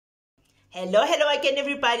Hello again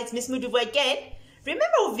everybody, it's Miss Muduvu again. Remember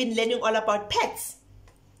we've been learning all about pets.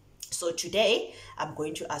 So today I'm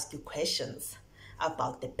going to ask you questions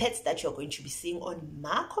about the pets that you're going to be seeing on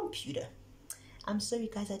my computer. I'm sorry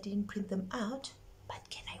guys I didn't print them out, but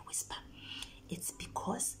can I whisper? It's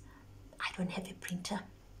because I don't have a printer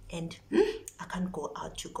and I can't go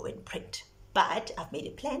out to go and print. But I've made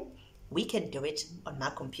a plan, we can do it on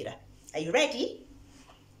my computer. Are you ready?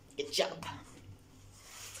 Good job.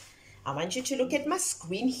 I want you to look at my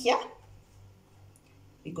screen here.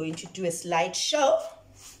 We're going to do a slideshow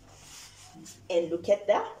and look at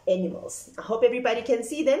the animals. I hope everybody can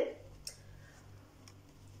see them.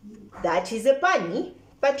 That is a bunny,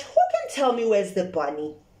 but who can tell me where's the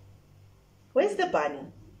bunny? Where's the bunny?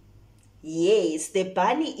 Yes, the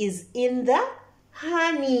bunny is in the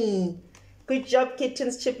honey. Good job,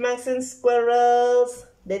 kittens, chipmunks, and squirrels.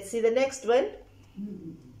 Let's see the next one.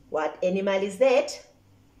 What animal is that?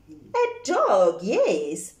 A dog,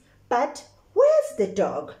 yes. But where's the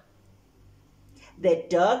dog? The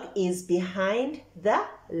dog is behind the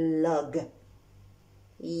log.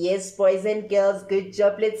 Yes, boys and girls, good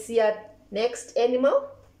job. Let's see our next animal.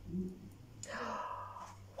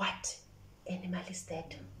 What animal is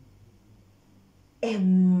that? A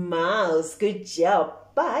mouse, good job.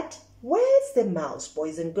 But where's the mouse,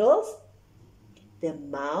 boys and girls? The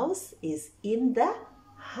mouse is in the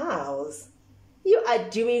house. You are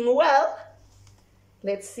doing well.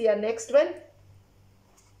 Let's see our next one.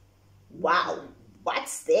 Wow,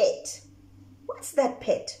 what's that? What's that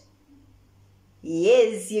pet?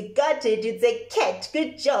 Yes, you got it. It's a cat.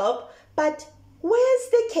 Good job. But where's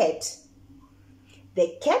the cat?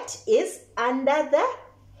 The cat is under the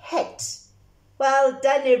hat. Well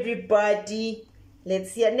done, everybody.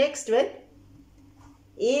 Let's see our next one.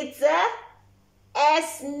 It's a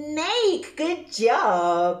snake. Good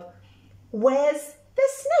job. Where's the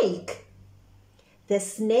snake? The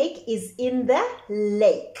snake is in the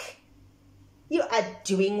lake. You are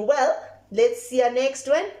doing well. Let's see our next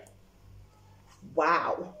one.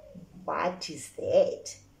 Wow, what is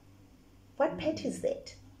that? What pet is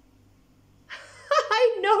that?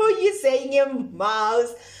 I know you're saying a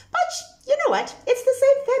mouse, but you know what? It's the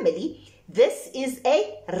same family. This is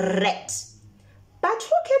a rat. But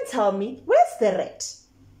who can tell me where's the rat?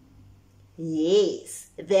 Yes,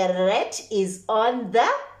 the rat is on the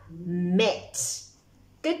mat.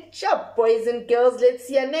 Good job, boys and girls. Let's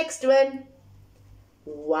see our next one.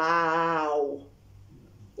 Wow,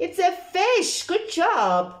 it's a fish. Good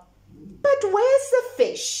job. But where's the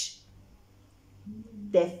fish?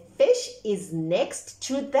 The fish is next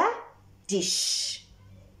to the dish.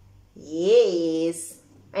 Yes.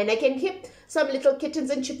 And I can hear some little kittens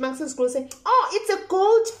and chipmunks and squirrels saying, oh, it's a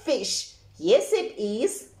goldfish. Yes, it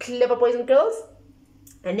is. Clever, boys and girls.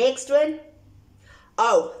 The next one.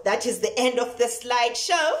 Oh, that is the end of the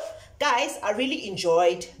slideshow. Guys, I really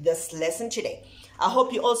enjoyed this lesson today. I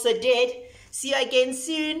hope you also did. See you again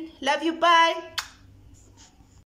soon. Love you. Bye.